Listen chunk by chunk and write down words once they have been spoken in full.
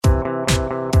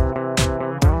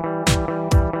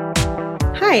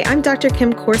Hi, I'm Dr.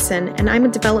 Kim Corson, and I'm a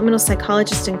developmental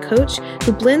psychologist and coach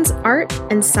who blends art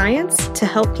and science to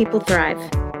help people thrive.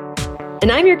 And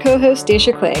I'm your co-host,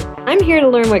 Dacia Clay. I'm here to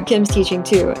learn what Kim's teaching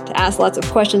too, to ask lots of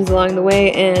questions along the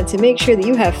way, and to make sure that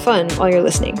you have fun while you're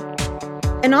listening.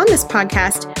 And on this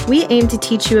podcast, we aim to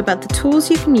teach you about the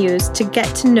tools you can use to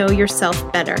get to know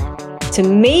yourself better. To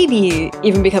maybe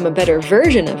even become a better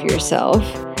version of yourself.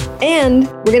 And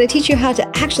we're going to teach you how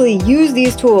to actually use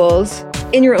these tools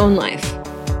in your own life.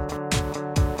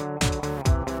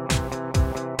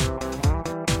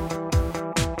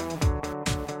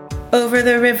 Over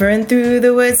the river and through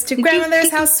the woods to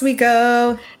grandmother's house we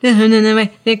go. I don't know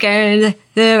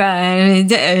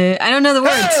the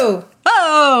words.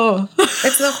 Oh!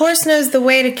 It's the horse knows the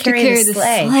way to carry the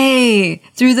sleigh.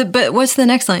 But what's the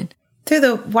next line? Through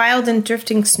the wild and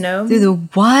drifting snow. Through the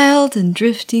wild and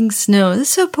drifting snow. This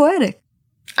is so poetic.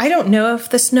 I don't know if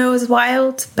the snow is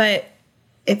wild, but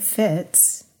it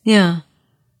fits. Yeah.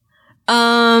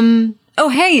 Oh,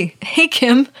 hey. Hey,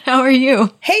 Kim. How are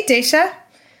you? Hey, Dacia.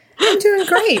 I'm doing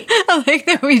great. I like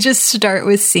that we just start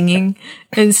with singing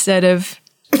instead of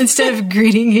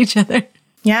greeting each other.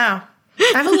 Yeah.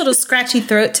 I have a little scratchy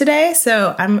throat today,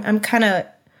 so I'm kind of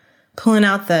pulling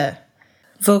out the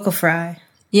vocal fry.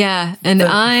 Yeah, and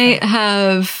I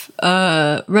have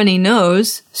a runny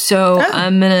nose, so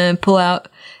I'm going to pull out,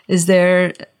 is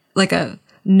there like a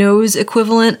nose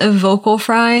equivalent of vocal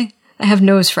fry? I have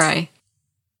nose fry.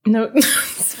 No,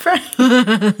 nose fry.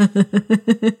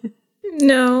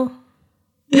 No,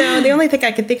 the only thing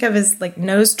I could think of is like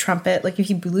nose trumpet. Like if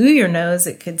you blew your nose,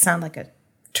 it could sound like a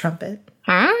trumpet.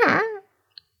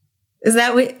 Is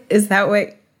that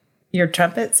what your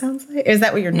trumpet sounds like? Is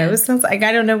that what your nose sounds like?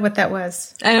 I don't know what that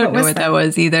was. I don't know what that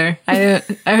was either. I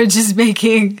was just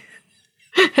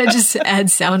I just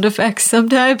add sound effects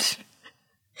sometimes.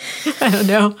 I don't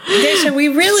know. Dacia,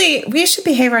 we should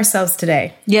behave ourselves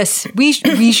today. Yes, we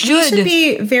should. We should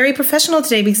be very professional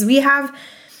today because we have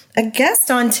a guest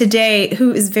on today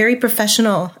who is very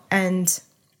professional, and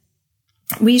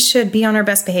we should be on our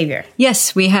best behavior.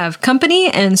 Yes, we have company,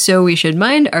 and so we should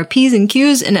mind our P's and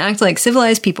Q's and act like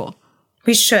civilized people.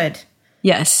 We should.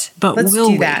 Yes, but let's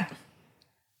do that.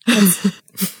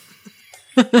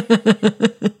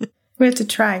 We have to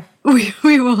try. We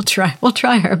will try. We'll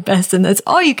try our best, and that's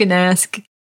all you can ask.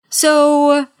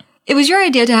 So, it was your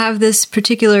idea to have this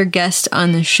particular guest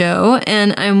on the show,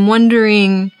 and I'm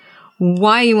wondering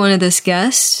why you wanted this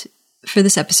guest for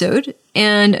this episode,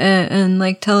 and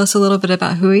like tell us a little bit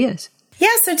about who he is.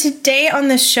 Yeah, so today on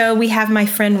the show, we have my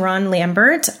friend Ron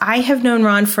Lambert. I have known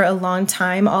Ron for a long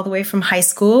time, all the way from high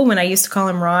school when I used to call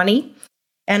him Ronnie.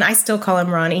 And I still call him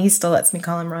Ronnie. He still lets me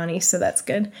call him Ronnie, so that's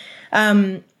good.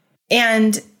 And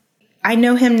I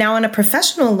know him now on a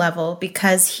professional level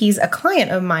because he's a client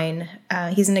of mine.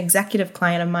 He's an executive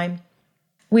client of mine.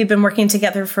 We've been working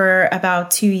together for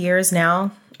about 2 years now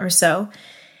or so.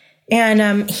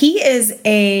 And he is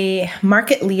a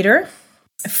market leader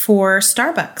for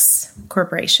Starbucks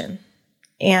Corporation.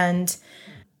 And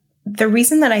the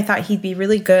reason that I thought he'd be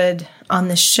really good on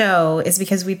the show is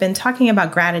because we've been talking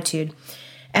about gratitude.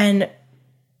 And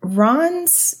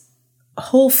Ron's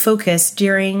whole focus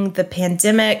during the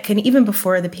pandemic and even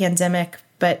before the pandemic,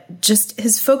 but just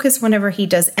his focus whenever he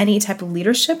does any type of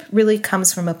leadership really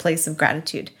comes from a place of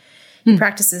gratitude. He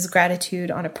practices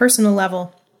gratitude on a personal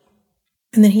level,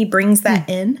 and then he brings that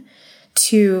in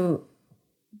to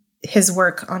his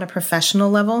work on a professional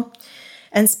level.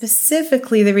 And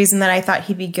specifically, the reason that I thought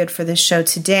he'd be good for this show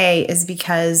today is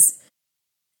because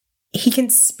he can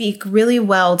speak really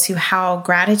well to how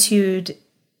gratitude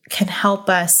can help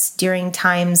us during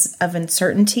times of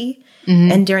uncertainty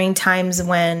and during times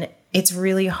when it's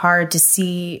really hard to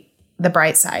see the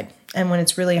bright side and when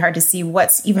it's really hard to see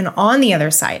what's even on the other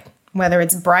side, whether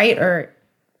it's bright or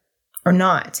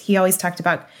not. He always talked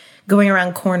about going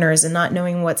around corners and not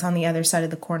knowing what's on the other side of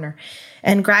the corner.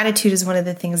 And gratitude is one of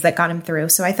the things that got him through.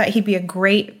 So I thought he'd be a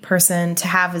great person to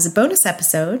have as a bonus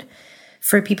episode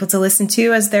for people to listen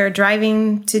to as they're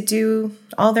driving to do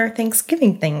all their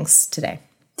Thanksgiving things today.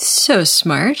 So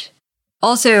smart.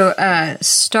 Also,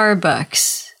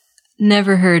 Starbucks.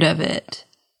 Never heard of it.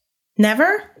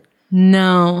 Never?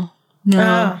 No.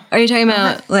 Are you talking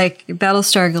about like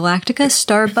Battlestar Galactica?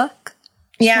 Starbuck?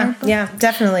 Yeah,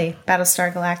 definitely.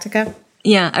 Battlestar Galactica.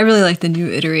 Yeah, I really like the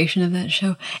new iteration of that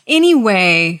show.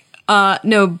 Anyway,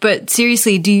 no, but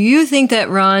seriously, do you think that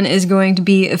Ron is going to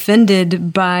be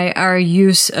offended by our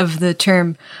use of the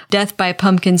term death by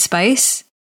pumpkin spice?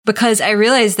 Because I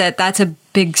realize that that's a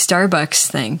big Starbucks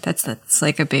thing. That's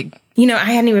like a big... I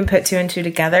hadn't even put two and two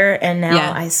together, and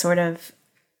now I sort of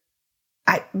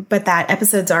but that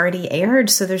episode's already aired,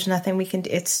 so there's nothing we can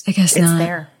do. I guess not.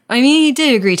 There. I mean, he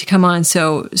did agree to come on,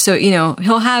 so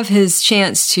he'll have his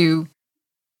chance to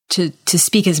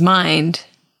speak his mind.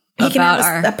 He can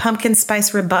have a pumpkin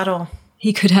spice rebuttal.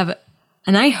 He could have,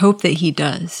 and I hope that he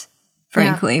does,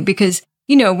 frankly, because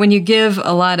when you give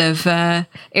a lot of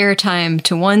airtime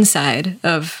to one side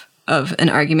of an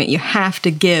argument, you have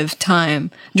to give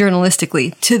time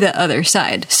journalistically to the other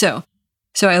side. So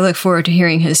I look forward to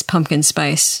hearing his pumpkin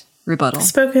spice rebuttal.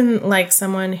 Spoken like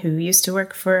someone who used to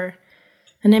work for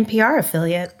an NPR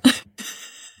affiliate.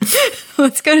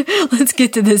 Let's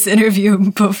get to this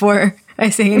interview before I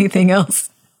say anything else.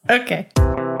 Okay.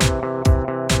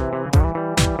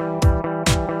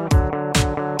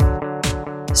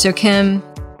 So Kim,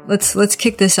 let's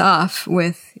kick this off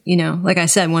with, like I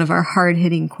said, one of our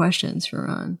hard-hitting questions for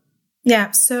Ron.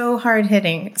 Yeah, so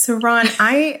hard-hitting. So Ron,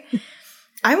 I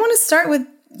want to start with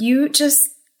you just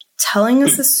telling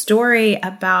us a story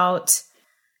about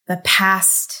the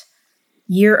past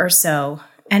year or so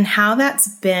and how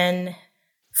that's been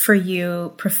for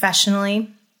you professionally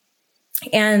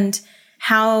and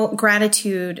how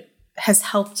gratitude has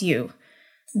helped you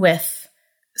with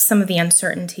some of the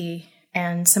uncertainty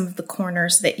and some of the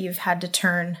corners that you've had to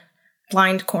turn,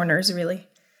 blind corners, really.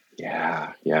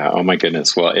 Yeah. Oh my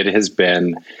goodness. Well, it has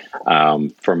been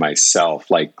for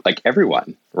myself, like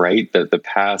everyone, right? The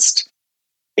past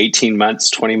 18 months,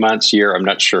 20 months, year, I'm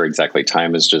not sure exactly.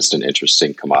 Time is just an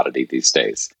interesting commodity these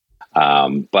days.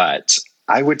 But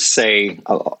I would say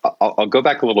I'll go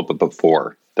back a little bit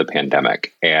before the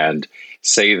pandemic and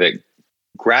say that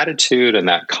gratitude and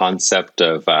that concept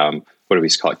of what do we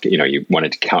call it? You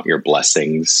wanted to count your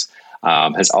blessings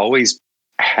has always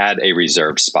had a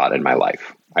reserved spot in my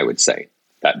life. I would say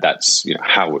that's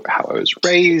how I was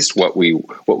raised, what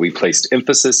we placed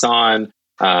emphasis on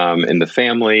in the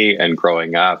family and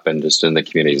growing up, and just in the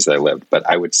communities that I lived. But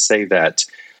I would say that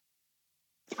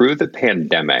through the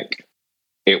pandemic,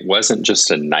 it wasn't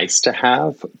just a nice to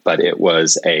have, but it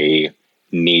was a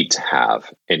need to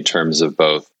have in terms of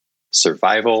both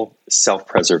survival,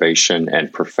 self-preservation,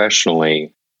 and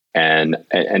professionally, and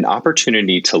an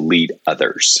opportunity to lead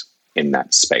others in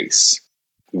that space.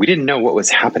 We didn't know what was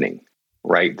happening,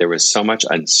 right? There was so much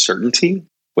uncertainty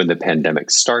when the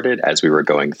pandemic started as we were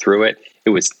going through it. It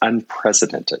was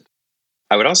unprecedented.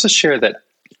 I would also share that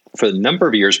for a number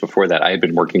of years before that, I had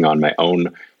been working on my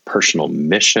own personal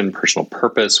mission, personal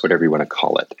purpose, whatever you want to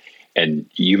call it. And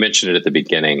you mentioned it at the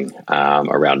beginning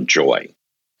around joy.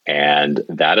 And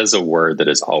that is a word that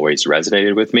has always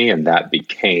resonated with me. And that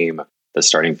became the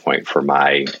starting point for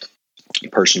my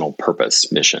personal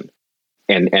purpose mission.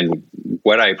 And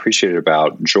what I appreciated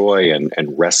about joy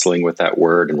and wrestling with that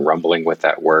word and rumbling with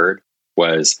that word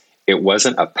was it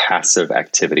wasn't a passive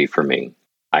activity for me.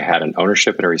 I had an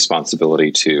ownership and a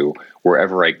responsibility to,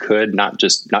 wherever I could, not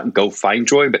go find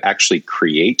joy, but actually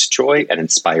create joy and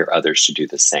inspire others to do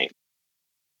the same.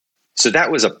 So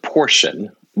that was a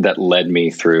portion that led me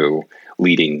through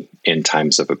leading in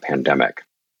times of a pandemic.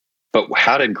 But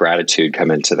how did gratitude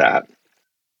come into that?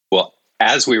 Well,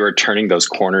 as we were turning those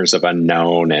corners of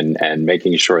unknown and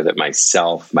making sure that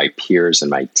myself, my peers,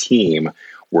 and my team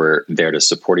were there to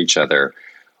support each other,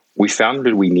 we found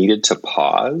that we needed to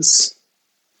pause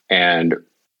and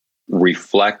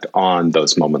reflect on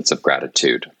those moments of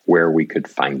gratitude where we could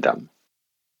find them.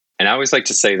 And I always like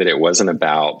to say that it wasn't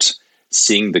about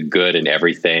seeing the good in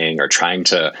everything or trying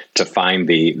to find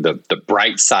the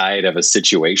bright side of a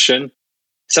situation.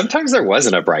 Sometimes there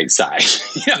wasn't a bright side.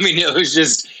 I mean, it was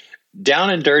just down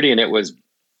and dirty, and it was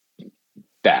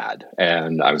bad.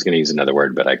 And I was going to use another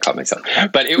word, but I caught myself.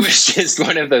 But it was just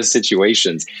one of those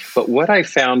situations. But what I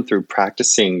found through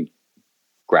practicing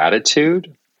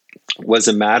gratitude was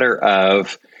a matter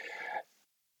of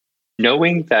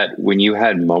knowing that when you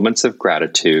had moments of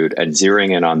gratitude and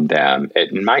zeroing in on them,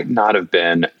 it might not have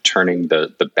been turning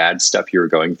the bad stuff you were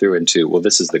going through into, well,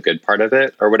 this is the good part of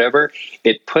it or whatever.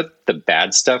 It put the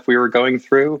bad stuff we were going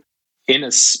through in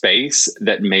a space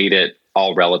that made it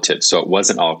all relative. So it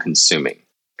wasn't all consuming,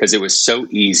 because it was so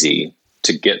easy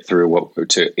to get through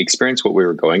to experience what we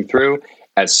were going through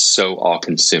as so all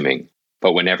consuming.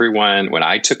 But when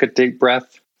I took a deep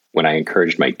breath, when I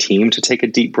encouraged my team to take a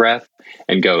deep breath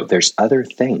and go, there's other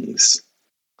things.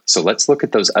 So let's look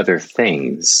at those other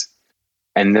things.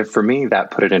 And then for me,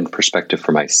 that put it in perspective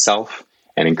for myself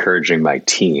and encouraging my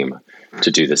team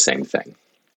to do the same thing.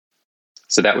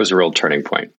 So that was a real turning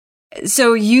point.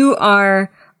 So you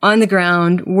are on the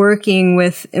ground working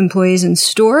with employees in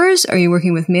stores? Are you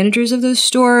working with managers of those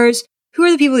stores? Who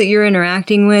are the people that you're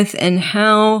interacting with, and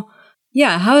how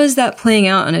is that playing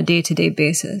out on a day-to-day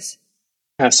basis?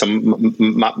 Yeah, so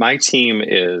my team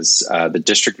is the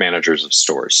district managers of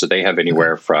stores. So they have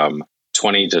anywhere from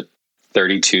 20 to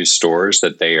 32 stores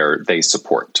that they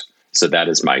support. So that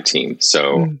is my team.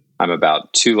 So I'm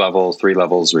about 3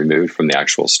 levels removed from the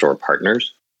actual store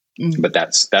partners. But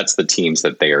that's the teams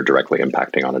that they are directly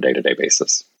impacting on a day-to-day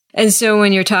basis. And so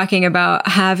when you're talking about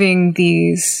having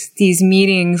these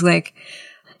meetings, like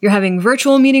you're having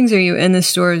virtual meetings, are you in the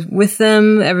stores with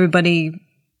them, everybody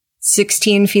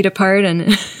 16 feet apart?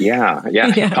 And yeah.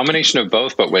 Combination of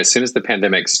both. But as soon as the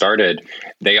pandemic started,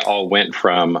 they all went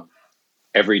from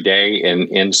every day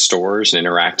in stores and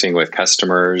interacting with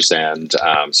customers and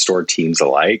store teams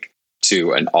alike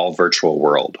to an all virtual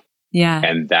world. Yeah.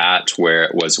 And that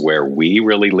was where we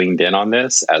really leaned in on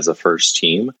this as a first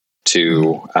team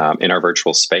to in our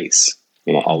virtual space.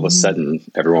 All of a sudden,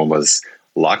 everyone was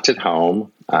locked at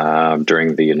home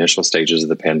during the initial stages of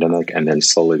the pandemic and then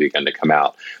slowly began to come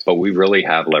out. But we really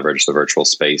have leveraged the virtual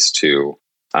space to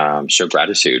show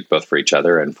gratitude both for each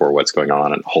other and for what's going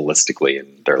on and holistically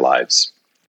in their lives.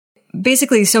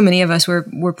 Basically, so many of us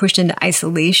were pushed into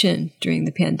isolation during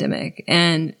the pandemic,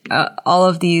 and all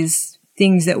of these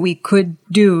things that we could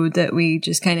do that we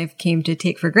just kind of came to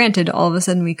take for granted, all of a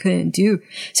sudden we couldn't do.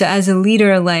 So as a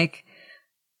leader, like,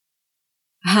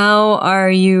 how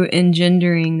are you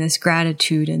engendering this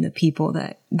gratitude in the people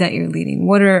that you're leading?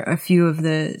 What are a few of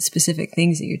the specific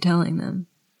things that you're telling them?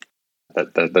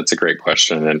 That's a great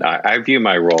question. And I view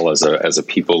my role as a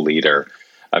people leader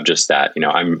of just that.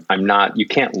 I'm not, you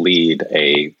can't lead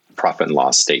a profit and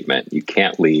loss statement. You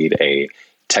can't lead a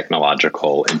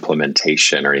technological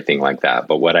implementation or anything like that.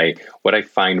 But what I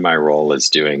find my role is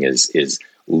doing is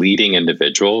leading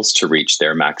individuals to reach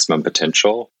their maximum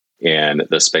potential in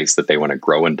the space that they want to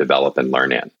grow and develop and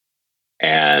learn in.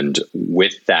 And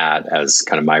with that, as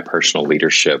kind of my personal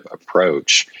leadership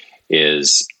approach,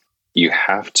 is you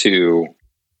have to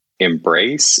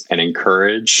embrace and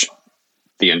encourage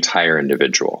the entire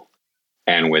individual.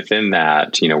 And within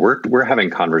that, we're having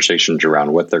conversations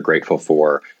around what they're grateful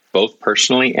for, both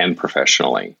personally and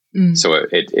professionally. So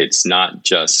it's not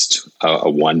just a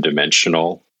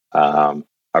one-dimensional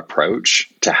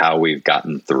approach to how we've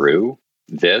gotten through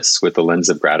this with the lens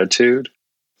of gratitude.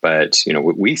 But,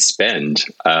 we spend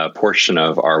a portion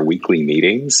of our weekly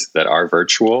meetings that are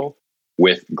virtual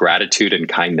with gratitude and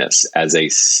kindness as a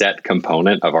set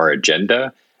component of our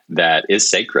agenda that is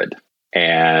sacred.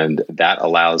 And that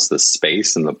allows the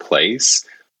space and the place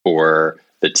for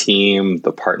the team,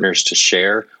 the partners to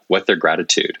share what their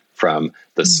gratitude, from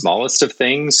the smallest of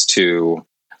things to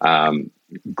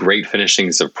great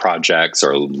finishings of projects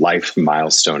or life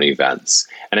milestone events.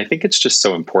 And I think it's just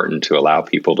so important to allow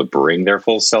people to bring their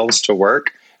full selves to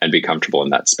work and be comfortable in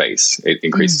that space. It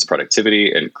increases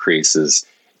productivity, and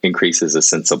increases a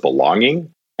sense of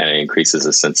belonging, and it increases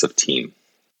a sense of team.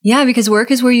 Yeah, because work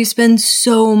is where you spend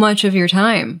so much of your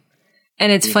time.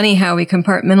 And it's funny how we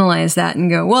compartmentalize that and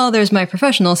go, well, there's my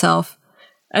professional self,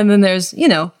 and then there's,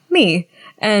 me.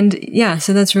 And yeah,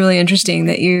 so that's really interesting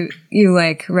that you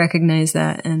like recognize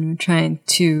that and trying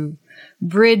to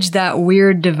bridge that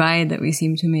weird divide that we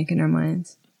seem to make in our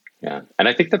minds. Yeah. And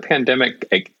I think the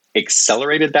pandemic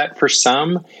accelerated that for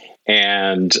some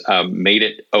and made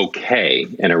it okay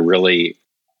in a really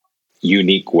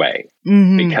unique way,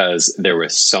 because there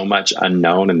was so much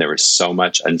unknown and there was so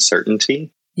much uncertainty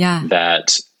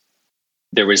that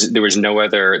there was no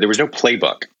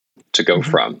playbook to go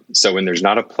from. So when there's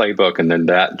not a playbook and then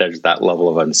there's that level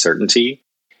of uncertainty,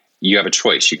 you have a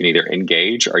choice. You can either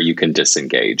engage or you can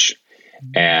disengage.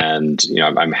 And,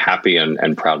 I'm happy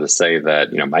and proud to say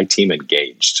that, my team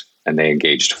engaged, and they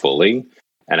engaged fully.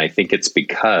 And I think it's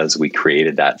because we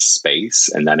created that space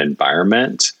and that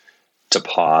environment to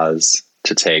pause,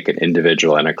 to take an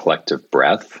individual and a collective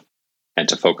breath, and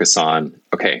to focus on,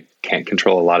 okay, can't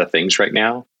control a lot of things right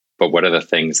now, but what are the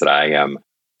things that I am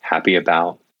happy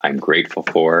about, I'm grateful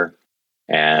for,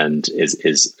 and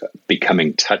is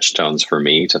becoming touchstones for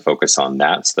me to focus on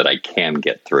that so that I can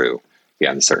get through the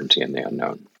uncertainty and the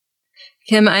unknown.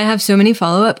 Kim, I have so many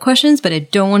follow-up questions, but I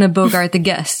don't want to bogart the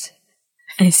guest.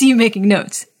 I see you making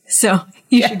notes, so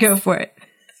you should go for it.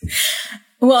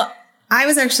 Well, I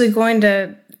was actually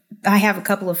I have a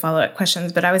couple of follow-up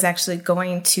questions, but I was actually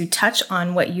going to touch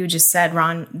on what you just said,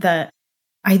 Ron, the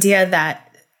idea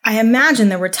that I imagine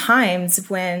there were times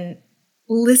when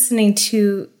listening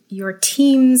to your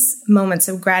team's moments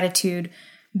of gratitude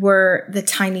were the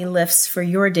tiny lifts for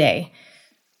your day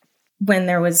when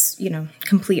there was,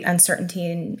 complete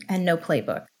uncertainty and no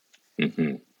playbook.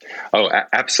 Mm-hmm. Oh,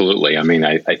 absolutely. I mean,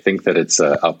 I think that it's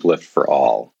an uplift for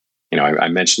all. I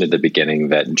mentioned at the beginning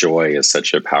that joy is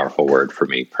such a powerful word for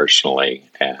me personally,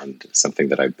 and something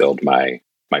that I build my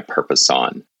my purpose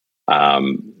on.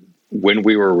 When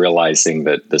we were realizing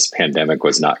that this pandemic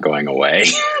was not going away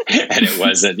and it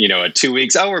wasn't, a 2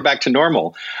 weeks, oh, we're back to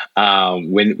normal.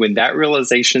 When that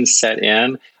realization set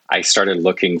in, I started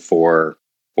looking for,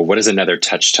 well, what is another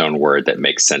touchstone word that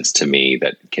makes sense to me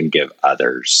that can give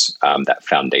others that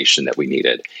foundation that we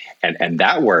needed? And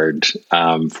that word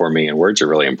for me, and words are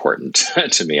really important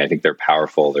to me. I think they're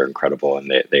powerful, they're incredible, and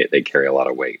they carry a lot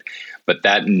of weight. But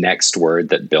that next word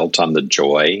that built on the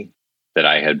joy that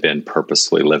I had been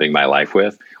purposefully living my life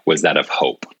with was that of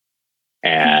hope.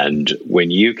 And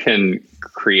when you can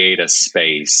create a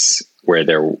space where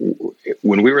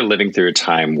when we were living through a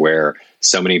time where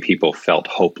so many people felt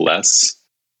hopeless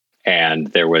and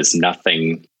there was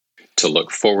nothing to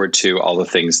look forward to, all the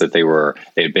things that they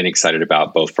had been excited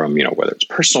about, both from, whether it's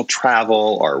personal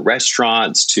travel or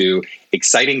restaurants to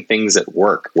exciting things at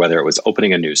work, whether it was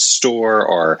opening a new store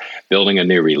or building a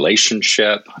new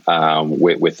relationship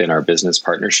within our business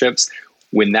partnerships.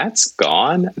 When that's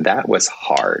gone, that was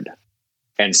hard.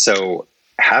 And so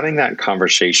having that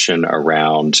conversation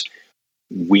around,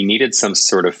 we needed some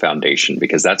sort of foundation,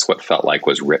 because that's what felt like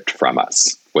was ripped from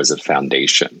us, was a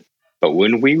foundation. But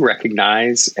when we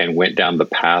recognized and went down the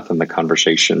path and the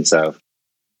conversations of,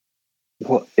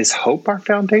 well, is hope our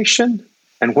foundation?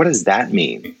 And what does that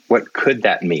mean? What could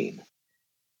that mean?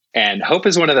 And hope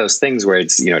is one of those things where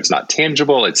it's not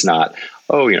tangible. It's not,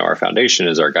 our foundation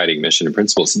is our guiding mission and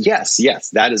principles. Yes,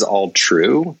 that is all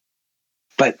true.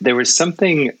 But there was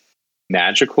something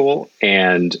magical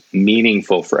and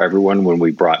meaningful for everyone when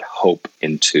we brought hope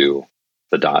into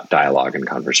the dialogue and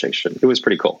conversation. It was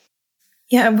pretty cool.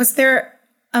 Yeah. Was there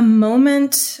a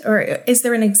moment, or is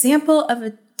there an example of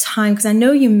a time? Because I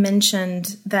know you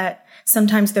mentioned that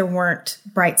sometimes there weren't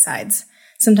bright sides.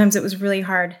 Sometimes it was really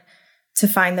hard to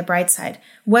find the bright side.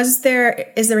 Is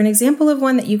there an example of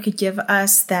one that you could give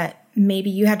us that maybe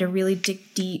you had to really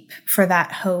dig deep for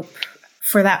that hope,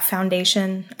 for that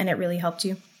foundation, and it really helped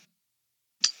you?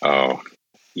 Oh,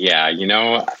 yeah.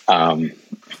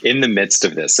 In the midst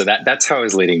of this, so that's how I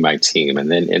was leading my team.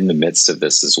 And then in the midst of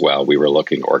this as well, we were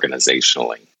looking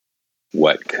organizationally.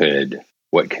 What could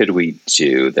we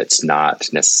do that's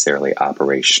not necessarily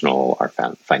operational or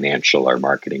financial or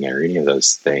marketing or any of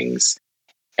those things?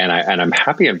 And I'm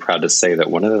happy and proud to say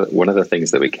that one of the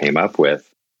things that we came up with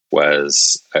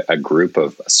was a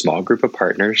small group of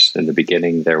partners. In the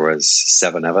beginning, there was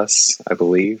 7 of us, I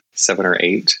believe, 7 or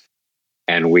 8.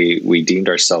 And we deemed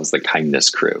ourselves the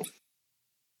kindness crew.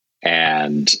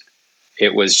 And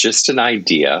it was just an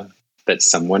idea that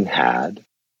someone had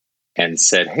and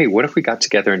said, hey, what if we got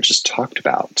together and just talked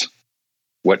about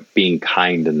what being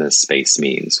kind in this space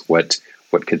means? What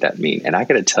could that mean? And I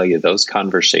got to tell you, those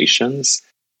conversations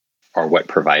are what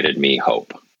provided me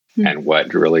hope and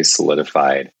what really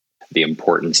solidified the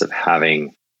importance of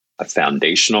having a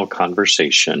foundational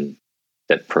conversation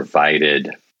that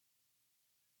provided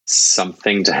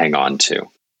something to hang on to.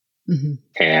 Mm-hmm.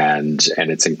 And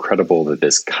it's incredible that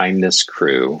this kindness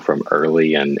crew from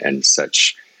early and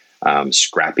such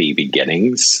scrappy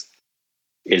beginnings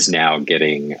is now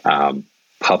getting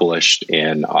published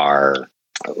in our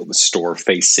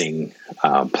store-facing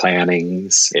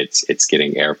plannings. It's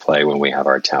getting airplay when we have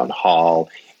our town hall.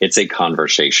 It's a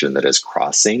conversation that is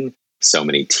crossing so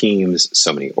many teams,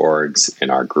 so many orgs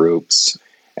in our groups.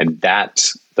 And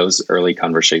those early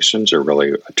conversations are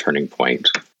really a turning point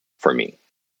for me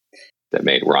that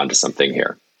made we're onto something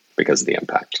here because of the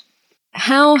impact.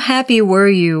 How happy were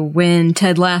you when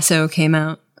Ted Lasso came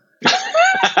out?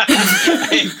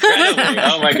 Incredibly.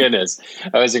 Oh my goodness.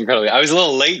 I was a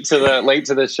little late to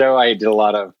the show. I did a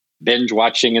lot of binge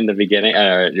watching in the beginning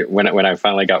when I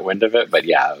finally got wind of it, but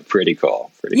yeah, pretty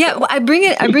cool. Yeah, cool. Well, I bring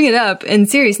it up in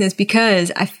seriousness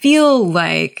because I feel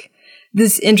like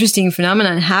this interesting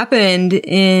phenomenon happened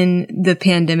in the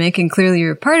pandemic, and clearly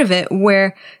you're a part of it,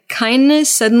 where kindness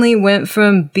suddenly went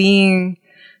from being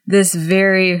this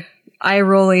very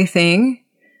eye-rolly thing,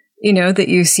 that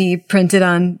you see printed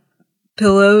on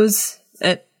pillows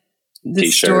at the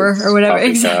T-shirts, store or whatever.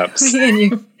 Exactly. And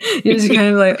you're just kind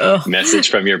of like, oh. Message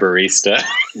from your barista.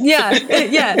 Yeah.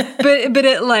 But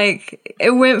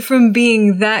it went from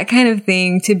being that kind of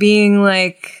thing to being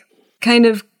like kind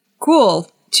of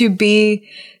cool to be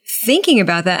thinking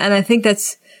about that. And I think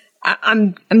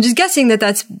I'm just guessing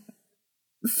that's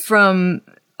from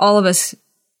all of us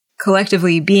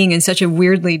collectively being in such a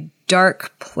weirdly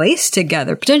dark place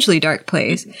together, potentially dark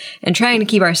place, and trying to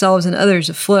keep ourselves and others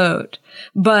afloat.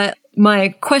 But my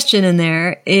question in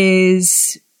there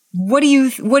is, what are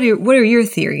your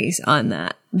theories on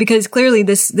that? Because clearly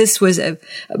this was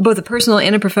both a personal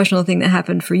and a professional thing that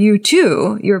happened for you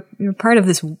too. You're part of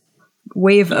this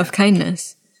wave of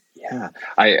kindness. Yeah,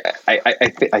 I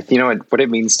you know what it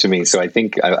means to me. So I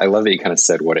think I love that you kind of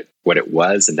said what it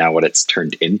was and now what it's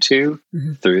turned into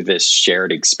through this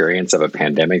shared experience of a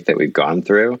pandemic that we've gone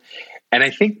through. And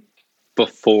I think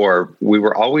before we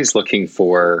were always looking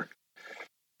for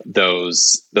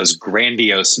those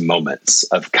grandiose moments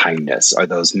of kindness or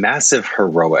those massive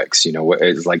heroics,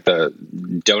 it's like the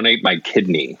donate my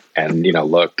kidney and,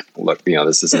 look,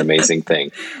 this is an amazing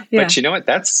thing. Yeah. But you know what?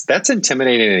 That's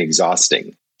intimidating and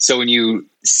exhausting. So when you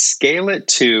scale it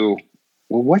to,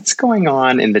 well, what's going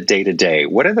on in the day to day?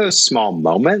 What are those small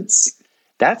moments?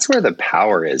 That's where the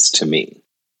power is to me.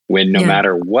 When no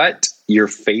matter what you're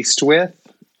faced with,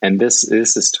 and this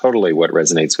is totally what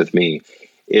resonates with me,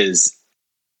 is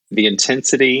the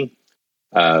intensity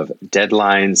of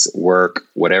deadlines, work,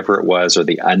 whatever it was, or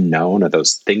the unknown, or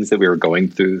those things that we were going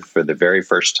through for the very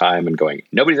first time and going,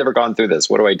 nobody's ever gone through this.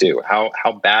 What do I do? How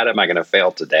bad am I going to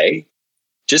fail today?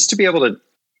 Just to be able to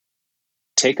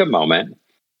take a moment,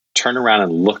 turn around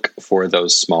and look for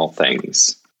those small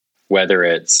things, whether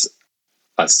it's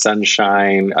a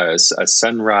sunshine, a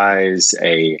sunrise,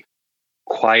 a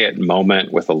quiet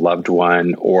moment with a loved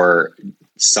one, or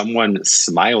someone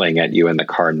smiling at you in the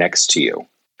car next to you.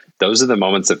 Those are the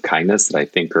moments of kindness that I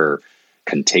think are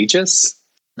contagious,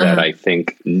 that I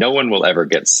think no one will ever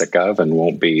get sick of and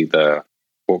won't be what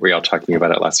were y'all talking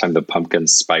about it last time? The pumpkin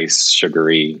spice,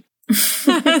 sugary,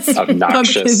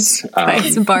 obnoxious.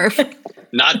 Pumpkin spice barf.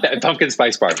 Not that pumpkin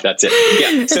spice barf. That's it.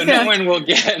 Yeah. So no one will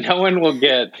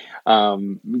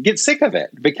get sick of it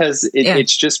because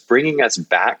it's just bringing us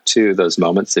back to those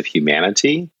moments of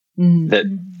humanity that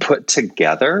put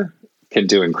together can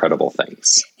do incredible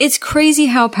things. It's crazy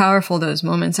how powerful those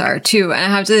moments are too. And I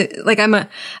have to,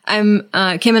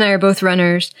 Kim and I are both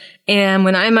runners. And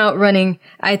when I'm out running,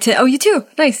 oh, you too.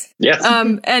 Nice. Yes.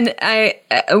 And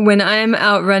when I'm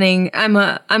out running, I'm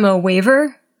a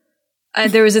waver.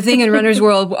 There was a thing in Runner's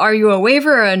World. Are you a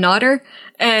waver or a nodder?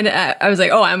 And I was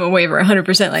like, oh, I'm a waver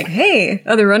 100%. Like, hey,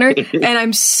 other runner. And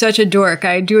I'm such a dork.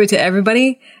 I do it to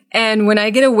everybody. And when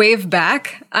I get a wave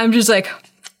back, I'm just like,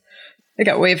 I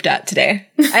got waved at today.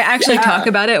 I actually talk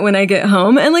about it when I get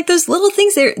home. And like those little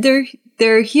things,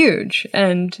 they're huge.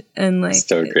 And like.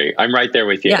 So great. I'm right there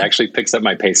with you. Yeah. It actually picks up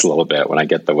my pace a little bit when I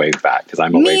get the wave back because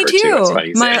I'm a waver too. It's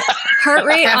funny my heart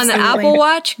rate on the Apple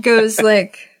Watch goes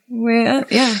like,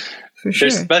 yeah. For sure.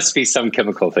 There must be some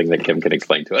chemical thing that Kim can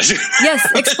explain to us. Yes,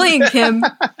 explain, Kim.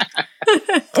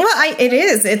 It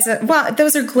is.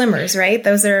 Those are glimmers, right?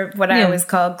 Those are what I always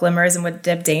call glimmers and what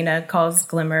Deb Dana calls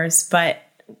glimmers. But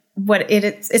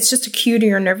it's just a cue to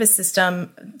your nervous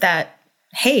system that,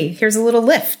 hey, here's a little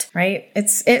lift, right?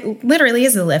 It literally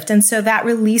is a lift. And so that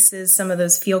releases some of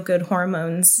those feel-good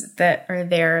hormones that are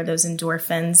there, those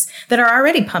endorphins that are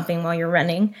already pumping while you're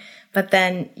running. But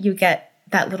then you get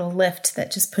that little lift that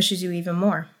just pushes you even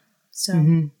more.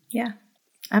 So yeah,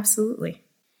 absolutely.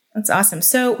 That's awesome.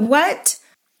 So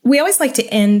we always like to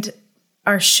end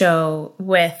our show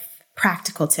with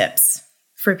practical tips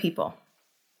for people.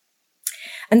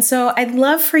 And so I'd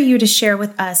love for you to share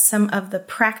with us some of the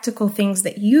practical things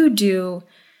that you do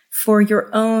for your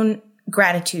own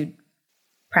gratitude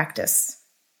practice.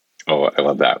 Oh, I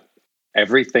love that.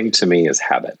 Everything to me is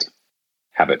habit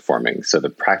forming. So the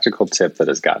practical tip that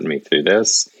has gotten me through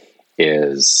this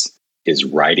is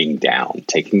writing down,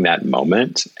 taking that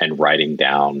moment and writing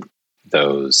down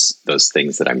those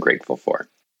things that I'm grateful for,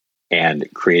 and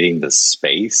creating the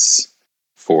space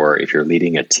for, if you're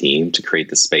leading a team, to create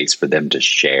the space for them to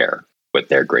share what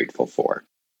they're grateful for,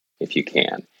 if you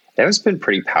can. That has been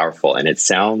pretty powerful, and it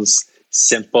sounds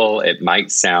simple. It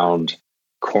might sound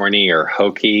corny or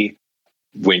hokey,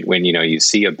 when you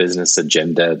see a business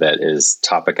agenda that is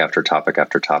topic after topic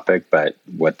after topic, but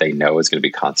what they know is going to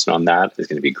be constant on that is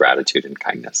going to be gratitude and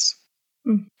kindness.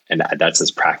 And that's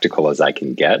as practical as I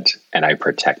can get. And I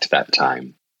protect that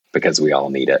time because we all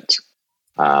need it.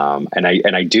 And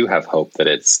I do have hope that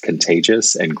it's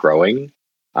contagious and growing.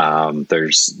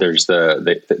 There's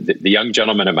the young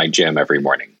gentleman at my gym every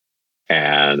morning,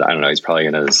 and I don't know, he's probably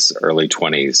in his early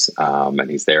 20s. And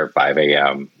he's there at 5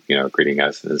 a.m., greeting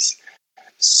us in his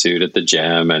suit at the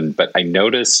gym. But I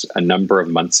noticed a number of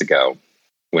months ago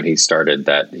when he started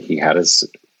that he had his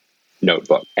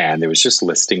notebook and there was just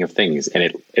listing of things,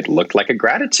 and it looked like a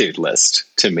gratitude list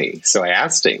to me. So I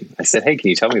asked him, I said, hey, can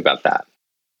you tell me about that?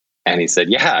 And he said,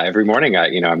 yeah, every morning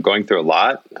I'm going through a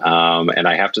lot. And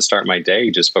I have to start my day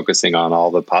just focusing on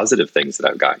all the positive things that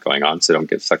I've got going on so I don't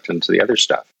get sucked into the other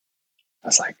stuff. I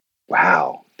was like,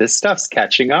 wow, this stuff's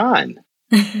catching on.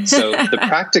 So the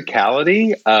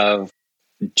practicality of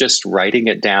just writing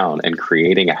it down and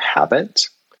creating a habit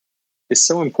is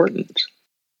so important.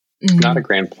 Not a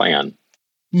grand plan.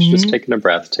 It's just taking a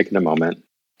breath, taking a moment,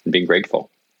 and being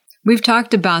grateful. We've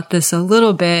talked about this a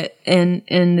little bit in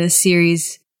this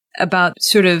series about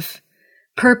sort of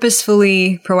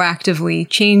purposefully, proactively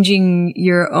changing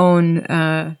your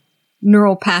own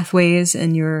neural pathways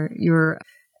and your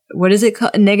what is it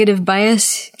called? Negative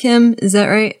bias, Kim? Is that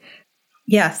right?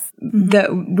 Yes. That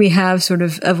we have sort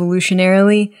of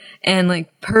evolutionarily, and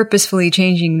like purposefully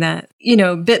changing that,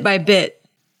 bit by bit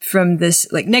from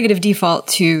this like negative default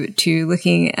to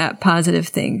looking at positive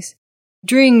things.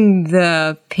 During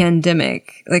the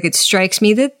pandemic, like it strikes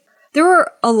me that there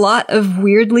were a lot of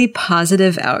weirdly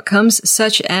positive outcomes,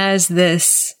 such as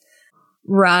this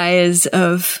rise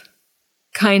of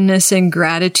kindness and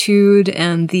gratitude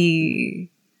and the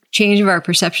change of our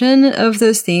perception of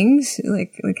those things,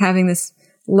 like having this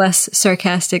less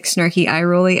sarcastic, snarky,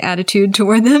 eye-rolly attitude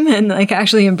toward them and like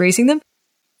actually embracing them.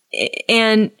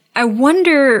 And I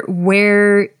wonder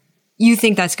where you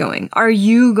think that's going. Are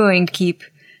you going to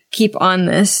keep on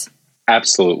this?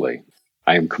 Absolutely.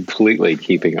 I am completely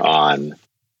keeping on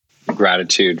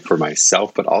gratitude for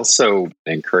myself, but also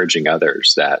encouraging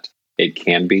others that it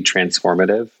can be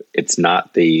transformative. It's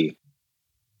not the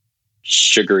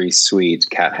sugary sweet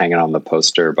cat hanging on the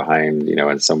poster behind,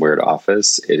 in some weird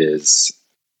office. It is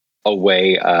a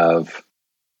way of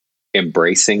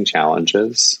embracing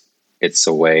challenges. It's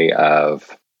a way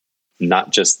of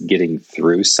not just getting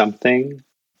through something,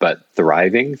 but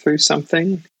thriving through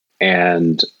something.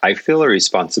 And I feel a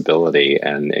responsibility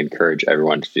and encourage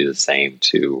everyone to do the same,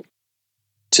 to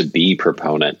be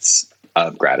proponents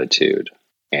of gratitude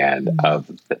and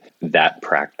of that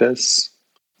practice,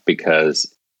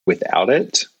 because without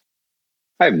it,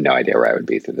 I have no idea where I would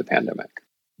be through the pandemic.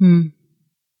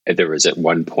 There was at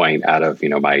one point out of,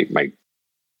 my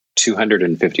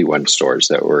 251 stores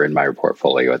that were in my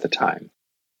portfolio at the time,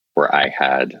 where I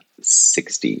had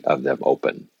 60 of them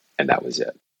open, and that was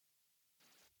it.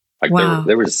 Like wow.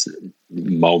 there was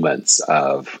moments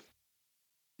of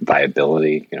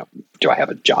viability. Do I have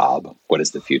a job? What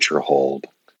does the future hold?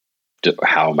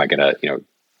 How am I going to,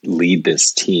 lead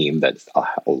this team that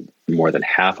more than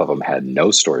half of them had no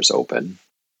stores open?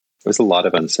 There was a lot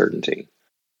of uncertainty.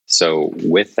 So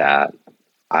with that,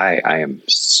 I am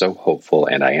so hopeful,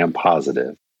 and I am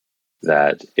positive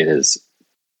that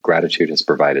gratitude has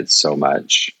provided so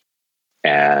much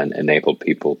and enabled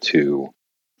people to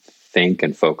think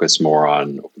and focus more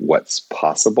on what's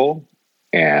possible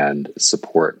and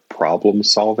support problem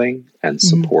solving and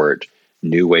support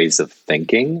new ways of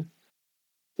thinking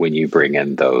when you bring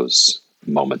in those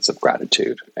moments of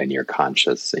gratitude and you're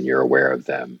conscious and you're aware of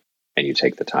them and you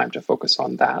take the time to focus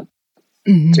on that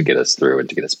to get us through and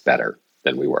to get us better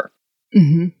than we were.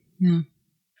 Yeah.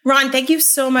 Ron, thank you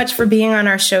so much for being on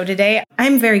our show today.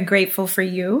 I'm very grateful for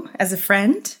you as a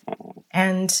friend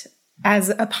and as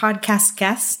a podcast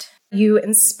guest. You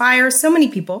inspire so many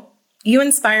people. You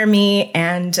inspire me,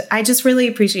 and I just really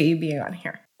appreciate you being on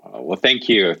here. Well, thank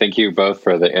you. Thank you both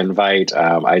for the invite.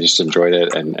 I just enjoyed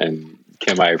it. And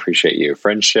Kim, I appreciate you.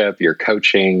 Friendship, your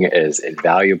coaching is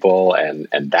invaluable, and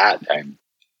that I'm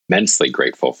immensely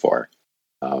grateful for.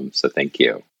 So thank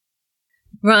you.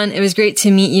 Ron, it was great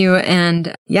to meet you.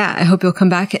 And yeah, I hope you'll come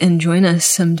back and join us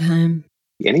sometime.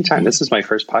 Anytime. This is my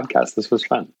first podcast. This was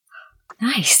fun.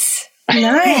 Nice.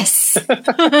 Nice.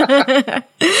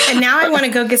 And now I want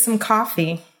to go get some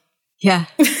coffee. Yeah.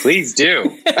 Please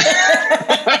do.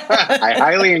 I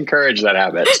highly encourage that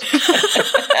habit.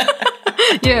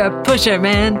 You're a pusher,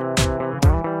 man.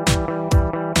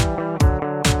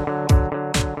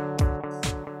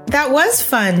 That was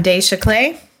fun, Daisha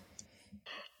Clay.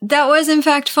 That was, in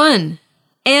fact, fun.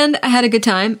 And I had a good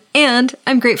time. And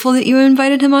I'm grateful that you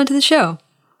invited him onto the show.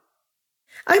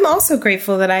 I'm also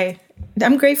grateful that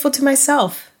I'm grateful to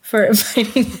myself for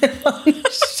inviting him on the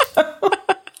show.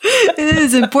 It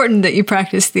is important that you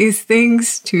practice these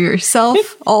things to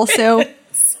yourself also.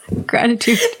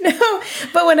 Gratitude. No,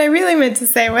 but what I really meant to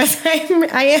say was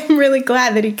I am really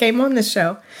glad that he came on the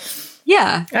show.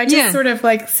 Yeah. I just sort of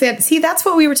like said, see, that's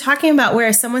what we were talking about,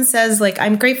 where someone says like,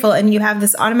 I'm grateful, and you have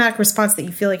this automatic response that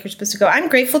you feel like you're supposed to go, I'm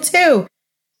grateful too.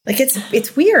 Like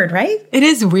it's weird, right? It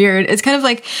is weird. It's kind of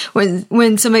like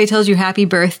when somebody tells you happy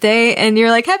birthday and you're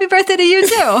like, happy birthday to you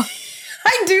too.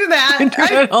 I do that. I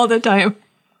do that all the time.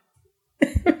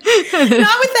 Not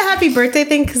with the happy birthday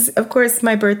thing, because of course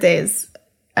my birthday is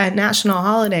a national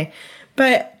holiday.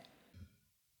 But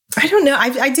I don't know.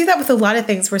 I do that with a lot of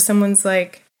things where someone's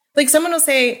like someone will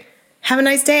say, have a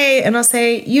nice day. And I'll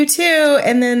say, you too.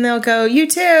 And then they'll go, you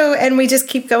too. And we just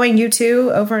keep going, you too,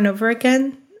 over and over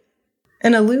again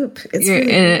in a loop. It's You're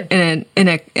really in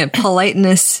a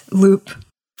politeness loop.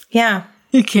 Yeah.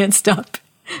 You can't stop.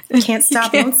 Can't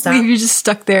stop, won't stop. You're just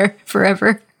stuck there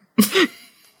forever.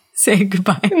 Saying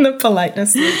goodbye. In the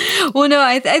politeness. Well, no,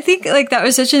 I think like that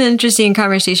was such an interesting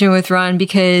conversation with Ron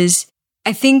because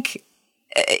I think,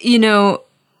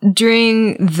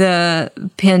 during the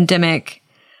pandemic,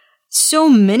 so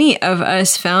many of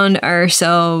us found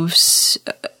ourselves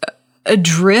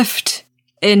adrift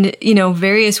in,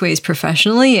 various ways,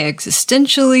 professionally,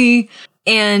 existentially,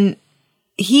 and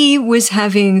he was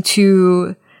having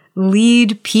to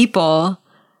lead people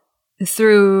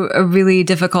through a really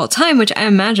difficult time, which I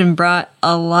imagine brought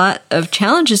a lot of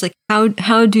challenges. Like,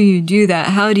 how do you do that?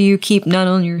 How do you keep not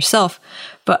only yourself,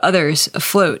 but others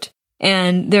afloat?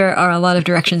 And there are a lot of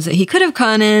directions that he could have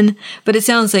gone in, but it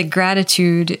sounds like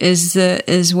gratitude is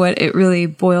what it really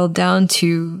boiled down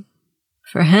to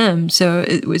for him. So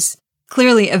it was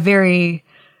clearly a very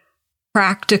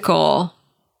practical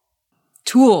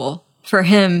tool for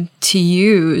him to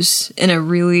use in a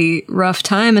really rough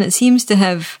time. And it seems to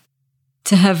have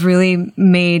really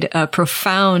made a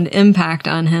profound impact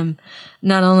on him,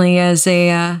 not only as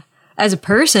a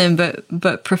person,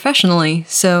 but professionally.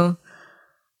 So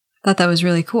I thought that was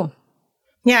really cool.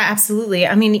 Yeah, absolutely.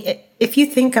 I mean, if you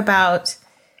think about,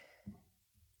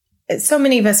 so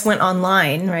many of us went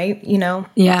online, right?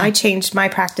 Yeah. I changed my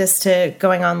practice to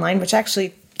going online, which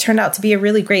actually turned out to be a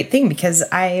really great thing because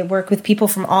I work with people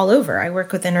from all over. I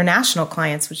work with international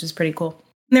clients, which is pretty cool.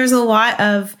 And there's a lot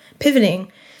of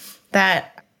pivoting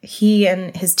that he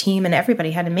and his team and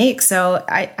everybody had to make. So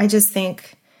I just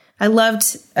think I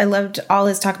loved all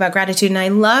his talk about gratitude, and I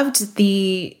loved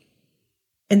the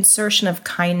insertion of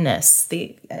kindness,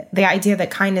 the idea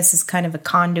that kindness is kind of a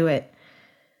conduit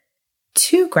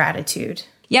to gratitude.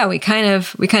 Yeah, we kind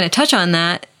of touch on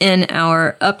that in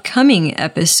our upcoming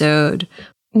episode.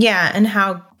 Yeah, and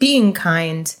how being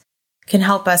kind can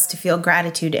help us to feel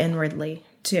gratitude inwardly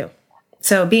too.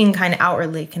 So being kind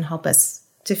outwardly can help us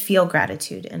to feel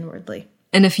gratitude inwardly.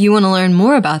 And if you want to learn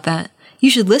more about that, you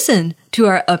should listen to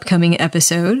our upcoming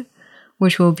episode,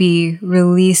 which will be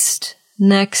released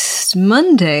next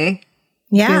Monday.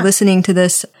 Yeah. If you're listening to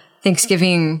this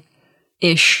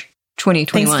Thanksgiving-ish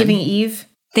 2021.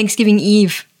 Thanksgiving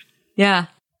Eve. Yeah.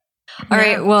 All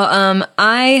right. Well,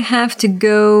 I have to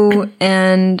go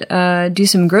and do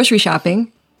some grocery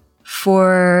shopping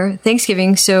for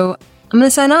Thanksgiving, so I'm going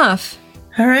to sign off.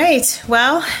 All right.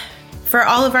 Well, for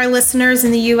all of our listeners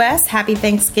in the U.S., happy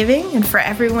Thanksgiving. And for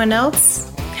everyone else,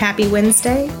 happy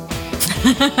Wednesday.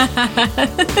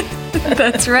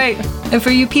 That's right. And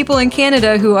for you people in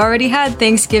Canada who already had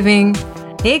Thanksgiving,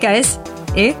 hey guys.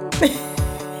 Hey.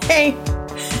 Hey.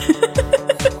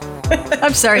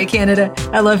 I'm sorry, Canada.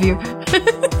 I love you.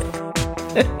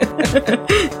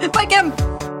 Bye, Kim.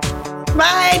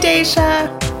 Bye, Daisha.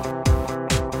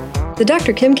 The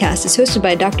Dr. Kim Cast is hosted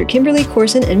by Dr. Kimberly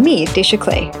Corson and me, Daisha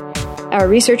Clay. Our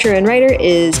researcher and writer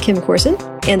is Kim Corson,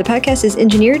 and the podcast is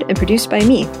engineered and produced by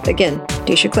me, again,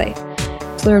 Daisha Clay.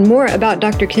 To learn more about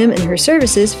Dr. Kim and her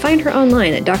services, find her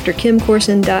online at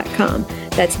drkimcorson.com.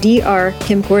 That's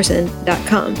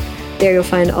drkimcorson.com. There you'll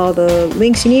find all the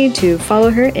links you need to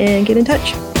follow her and get in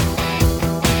touch.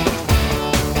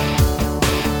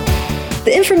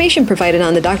 The information provided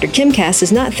on the Dr. Kim Cast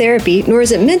is not therapy, nor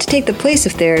is it meant to take the place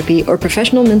of therapy or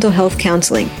professional mental health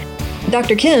counseling.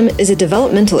 Dr. Kim is a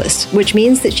developmentalist, which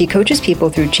means that she coaches people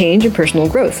through change and personal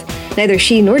growth. Neither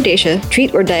she nor Daisha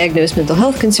treat or diagnose mental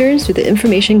health concerns through the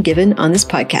information given on this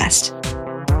podcast.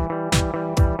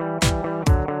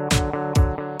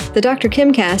 The Dr.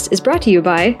 Kim Cast is brought to you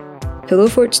by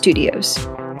Pillowfort Studios.